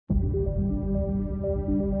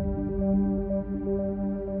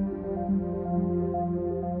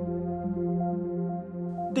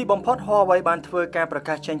ទីបំផុត Huawei បានធ្វើការប្រ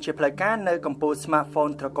កាសចេញជាផ្លូវការនៅកម្ពុជា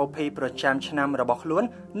smartphone ត្រកូល P ប្រចាំឆ្នាំរបស់ខ្លួន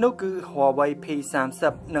នោះគឺ Huawei P30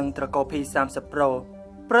 និងត្រកូល P30 Pro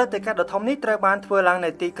ព្រឹត្តិការណ៍ដ៏ធំនេះត្រូវបានធ្វើឡើងនៅ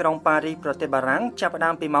ទីក្រុងប៉ារីសប្រទេសបារាំងចាប់ផ្ដើ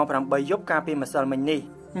មពីម៉ោង 8 យប់កាលពីម្សិលមិញនេះ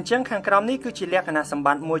អញ្ចឹងខាងក្រោមនេះគឺជាលក្ខណៈសម្ប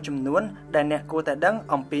ត្តិមួយចំនួនដែលអ្នកគួរតែដឹង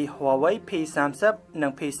អំពី Huawei P30 និ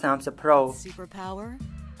ង P30 Pro Superpower,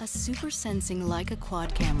 a super sensing like a quad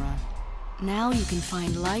camera. Now you can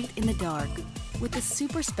find light in the dark with the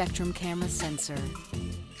Super Spectrum camera sensor.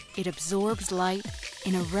 It absorbs light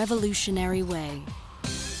in a revolutionary way.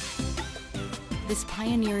 This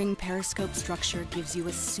pioneering periscope structure gives you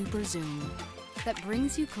a super zoom that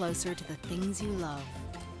brings you closer to the things you love.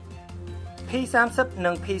 P30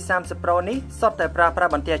 និង P30 Pro នេះសុទ្ធតែប្រើប្រា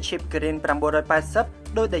ស់បន្ទះ chip Kirin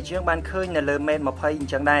 980ដោយតែយើងបានឃើញនៅលើ Mate 20 អ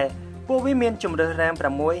ញ្ចឹងដែរពួកវាមានជម្រើស RAM 6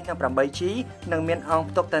 និង 8G និងមានអង្គ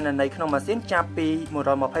ផ្ទុកទិន្នន័យក្នុងម៉ាស៊ីនចាប់ពី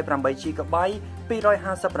 128GB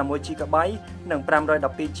 256GB និង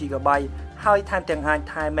 512GB ហើយថែមទាំងអាច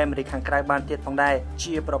ថែ memory ខាងក្រៅបានទៀតផងដែរ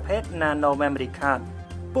ជាប្រភេទ Nano Memory Card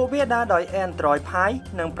ពួកវាដើរដោយ Android Pie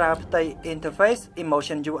និងប្រើផ្ទៃ Interface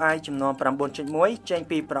Emotion UI ចំនួន 9.1 ចេញ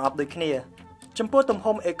ពីប្រអប់ដូចគ្នាចំពោះទំ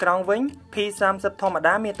ហំអេក្រង់វិញ P30 ធម្ម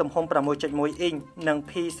តាមានទំហំ 6.1 អ៊ីងនិង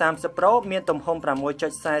P30 Pro មានទំហំ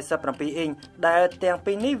 6.47 អ៊ីងដែលទាំង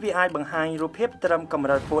ពីរនេះវាអាចបង្ហាញរូបភាពត្រឹមកម្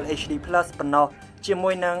រិត Full HD+ ប៉ុណ្ណោះជាមួ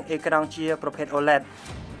យនឹងអេក្រង់ជាប្រភេទ OLED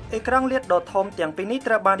អេក្រង់លាតដ៏ធំទាំងពីរនេះ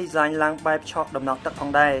ត្រូវបាន design ឡើងបែបឆក់ដំណក់ទឹកផង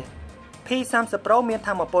ដែរ P30 Pro មាន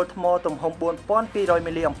ថាមពលថ្មទំហំ 4200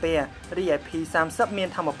 mAh រីឯ P30 មាន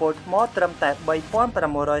ថាមពលថ្មត្រឹមតែ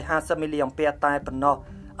 3550 mAh តែប៉ុណ្ណោះ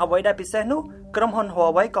អ្វីដែលពិសេសនោះក្រុមហ៊ុន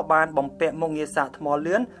Huawei ក៏បានបំពាក់មុខងារសាកថ្ម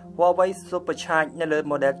លឿន Huawei Supercharge នៅលើ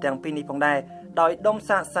model ទាំងពីរនេះផងដែរដោយដុំ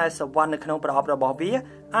សាក40វ៉ាត់នៅក្នុងប្រអប់របស់វា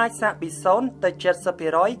អាចសាកពី0ទៅ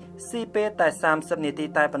 70% ស៊ីពេលតែ30នាទី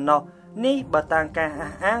តែប៉ុណ្ណោះនេះបើតាមការ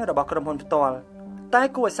អះអាងរបស់ក្រុមហ៊ុនផ្ទាល់តែ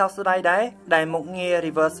គួរឲ្យសោកស្ដាយដែរដែលមុខងារ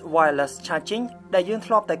reverse wireless charging ដែលយើង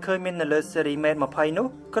ធ្លាប់តែឃើញមាននៅលើ series Mate 20 នោះ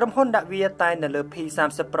ក្រុមហ៊ុនដាក់វាតែនៅលើ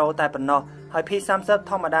P30 Pro តែប៉ុណ្ណោះហើយ P30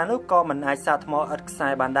 ធម្មតានោះក៏មិនអាចសាកថ្មឥតខ្សែ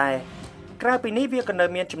បានដែរក្រៅពីនេះវាក៏នៅ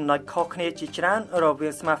មានចំណុចខុសគ្នាជាច្រើនរវា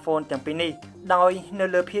ង smartphone ទាំងពីរនេះដោយនៅ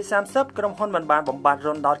លើ P30 ក្រុមហ៊ុនមិនបានបំបត្តិ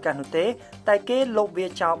រុនដោតកាសនោះទេតែគេលុបវា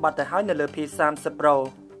ចោលបាត់ទៅហើយនៅលើ P30 Pro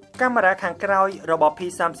កាមេរ៉ាខាងក្រោយរបស់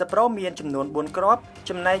P30 Pro មានចំនួន4គ្រាប់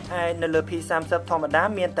ចំណែកឯនៅលើ P30 ធម្មតា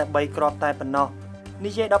មានតែ3គ្រាប់តែប៉ុណ្ណោះ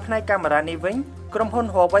និយាយដល់ផ្នែកកាមេរ៉ានេះវិញក្រុមហ៊ុន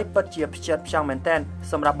Huawei ពិតជាផ្ចិតផ្ចង់មែនទែន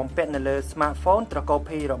សម្រាប់បំពាក់នៅលើ smartphone ត្រកូល P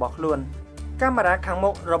របស់ខ្លួនកាមេរ៉ាខាងមុ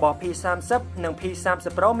ខរបស់ P30 និង P30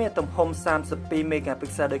 Pro មានទំហំ 32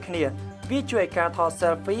 megapixel ដូចគ្នាវាជួយឲ្យការថត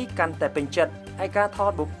selfie កាន់តែពេញចិត្តហើយការថ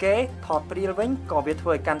ត bokeh ថតព្រាលវិញក៏វាធ្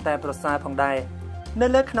វើឲ្យកាន់តែប្រសើរផងដែរនៅ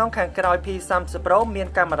លើខ្នងខាងក្រោយ P30 Pro មាន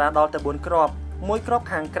កាមេរ៉ាដល់ទៅ4គ្រាប់មួយគ្រាប់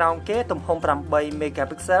ខាងក្រោមគេទំហំ8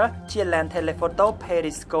 megapixel ជា lens telephoto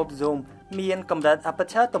periscope zoom មានកម្រិត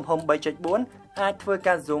aperture ទំហំ 3.4 អាចធ្វើ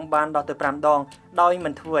ការ zoom បានដល់ទៅ5ដងដោយមិ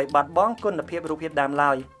នធ្វើឲ្យបាត់បង់គុណភាពរូបភាពដើម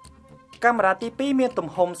ឡើយកាមេរ៉ាទី2មានទំ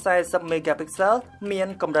ហំ40 megapixel មាន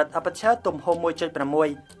កម្រិត aperture ទំហំ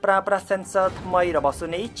 1.6 ប្រើប្រាស់ sensor ថ្មីរបស់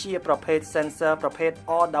Sony ជាប្រភេទ sensor ប្រភេទ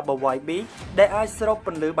RWB ដែលអាចស្រូបព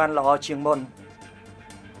ន្លឺបានល្អជាងមុន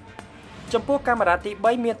ចំពោះកាមេរ៉ាទី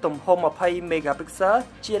3មានទំហំ20 megapixel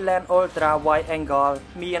ជា lens ultra wide angle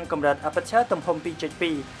មានកម្រិត aperture ទំហំ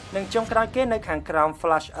 2.2 និងចុងក្រោយគេនៅខាងក្រោម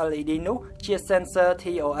flash LED នោះជា sensor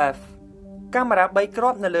TOF កាមេរ៉ា3គ្រា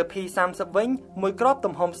ប់នៅលើ P30 វិញមួយគ្រាប់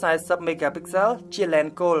ទំហំ40 megapixel ជា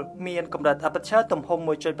lens gold មានកម្រិត aperture ទំហំ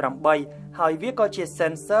 1.8 ហើយវាក៏ជា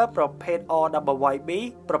sensor ប្រភេទ RWB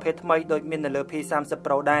ប្រភេទថ្មីដូចមាននៅលើ P30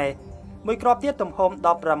 Pro ដែរមួយគ្រាប់ទៀតទំហំ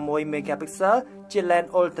16 megapixel ជា lens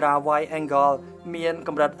ultra wide angle មានក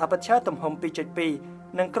ម្រិត aperture ទំហំ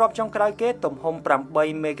 2.2 និងគ្រាប់ចុងក្រោយគេទំហំ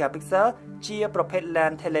8 megapixel ជាប្រភេទ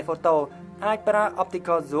lens telephoto អាចប្រើ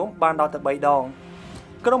optical zoom បានដល់ទៅ3ដង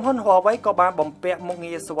ក្រុមហ៊ុន Huawei ក៏បានបំពាក់មុខ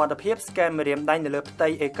ងារសុវត្ថិភាព scan ម្រាមដៃនៅលើផ្ទៃ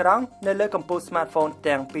អេក្រង់នៅលើកម្ពុជា smartphone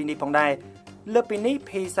ទាំងពីរនេះផងដែរលើពីនេះ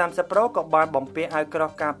P30 Pro ក៏បានបំពាក់ឲ្យក្រោះ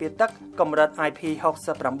ការពារទឹកកម្រិត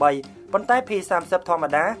IP68 ប៉ុន្តែ P30 ធម្ម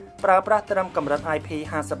តាប្រើប្រាស់ត្រឹមកម្រិត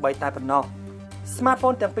IP53 តែប៉ុណ្ណោះ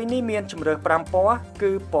Smartphone ទាំងពីរនេះមានជម្រើស5ពណ៌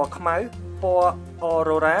គឺពណ៌ខ្មៅពណ៌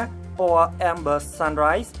Aurora ពណ៌ Amber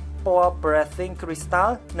Sunrise ពណ៌ Breathing Crystal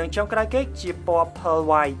និងចុងក្រោយគេជាពណ៌ Pearl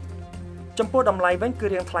White ចំពោះតម្លៃវិញគឺ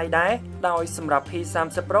រៀងថ្លៃដែរដោយសម្រាប់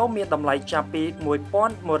P30 Pro មានតម្លៃចាប់ពី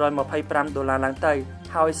$1125ឡើងទៅ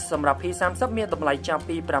ហើយសម្រាប់ P30 មានតម្លៃចាប់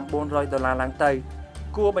ពី$900ឡើងទៅ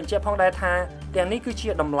គួរបញ្ជាក់ផងដែរថាទាំងនេះគឺជា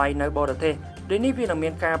តម្លៃនៅបរទេសដូចនេះវានឹងមា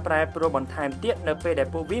នការប្រែប្រួលបន្ថែមទៀតនៅពេលដែល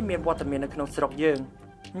ពួកវាមានវត្តមាននៅក្នុងស្រុកយើង។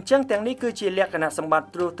 អញ្ចឹងទាំងនេះគឺជាលក្ខណៈសម្បត្តិ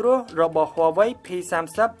ត្រួសៗរបស់ Huawei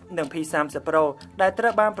P30 និង P30 Pro ដែលត្រូ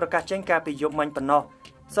វបានប្រកាសចេញកាលពីយប់មិញប៉ុណ្ណោះ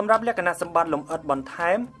សម្រាប់លក្ខណៈសម្បត្តិលម្អិតបន្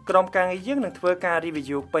ថែមក្រុមការងារយើងនឹងធ្វើការ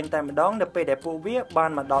review ពេញតែម្ដងនៅពេលដែលពួកវាបា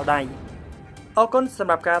នមកដល់ដៃអរគុណស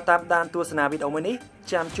ម្រាប់ការតាមដានទស្សនាវីដេអូមួយនេះ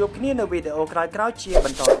ចាំជួបគ្នានៅវីដេអូក្រោយៗជាប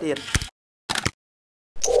ន្តទៀត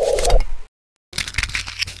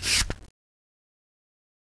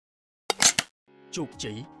ជោគ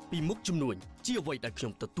ជ័យពីមុខជំនួញជាអ្វីដែលខ្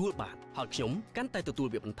ញុំទទួលបានហើយខ្ញុំកាន់តែទទួល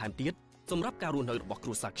វាបន្ថែមទៀតសម្រាប់ការរស់នៅរបស់គ្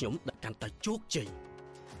រួសារខ្ញុំដែលកាន់តែជោគជ័យ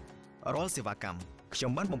រាល់សេវាកម្មខ្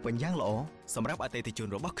ញុំបានបំពេញយ៉ាងល្អសម្រាប់អតិថិជន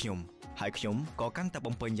របស់ខ្ញុំហើយខ្ញុំក៏កាន់តែ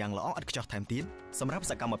បំពេញយ៉ាងល្អឥតខ្ចោះថែមទៀតសម្រាប់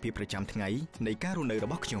សកម្មភាពប្រចាំថ្ងៃនៃការរស់នៅរ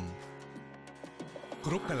បស់ខ្ញុំ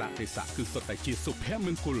គ្រប់កលៈទេសៈគឺសុទ្ធតែជាសុភម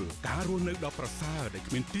ង្គលការរស់នៅដ៏ប្រសើរដែល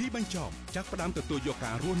គ្មានទីបញ្ចប់ចាប់ផ្ដើមទទួលយក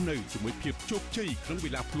ការរស់នៅជាមួយភាពជោគជ័យក្នុងវេ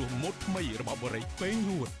លាភ្លោះម៉ូដថ្មីរបស់បរិយពេញ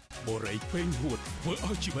ហួតធ្វើ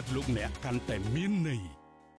ឲ្យជីវិតលោកអ្នកកាន់តែមានន័យ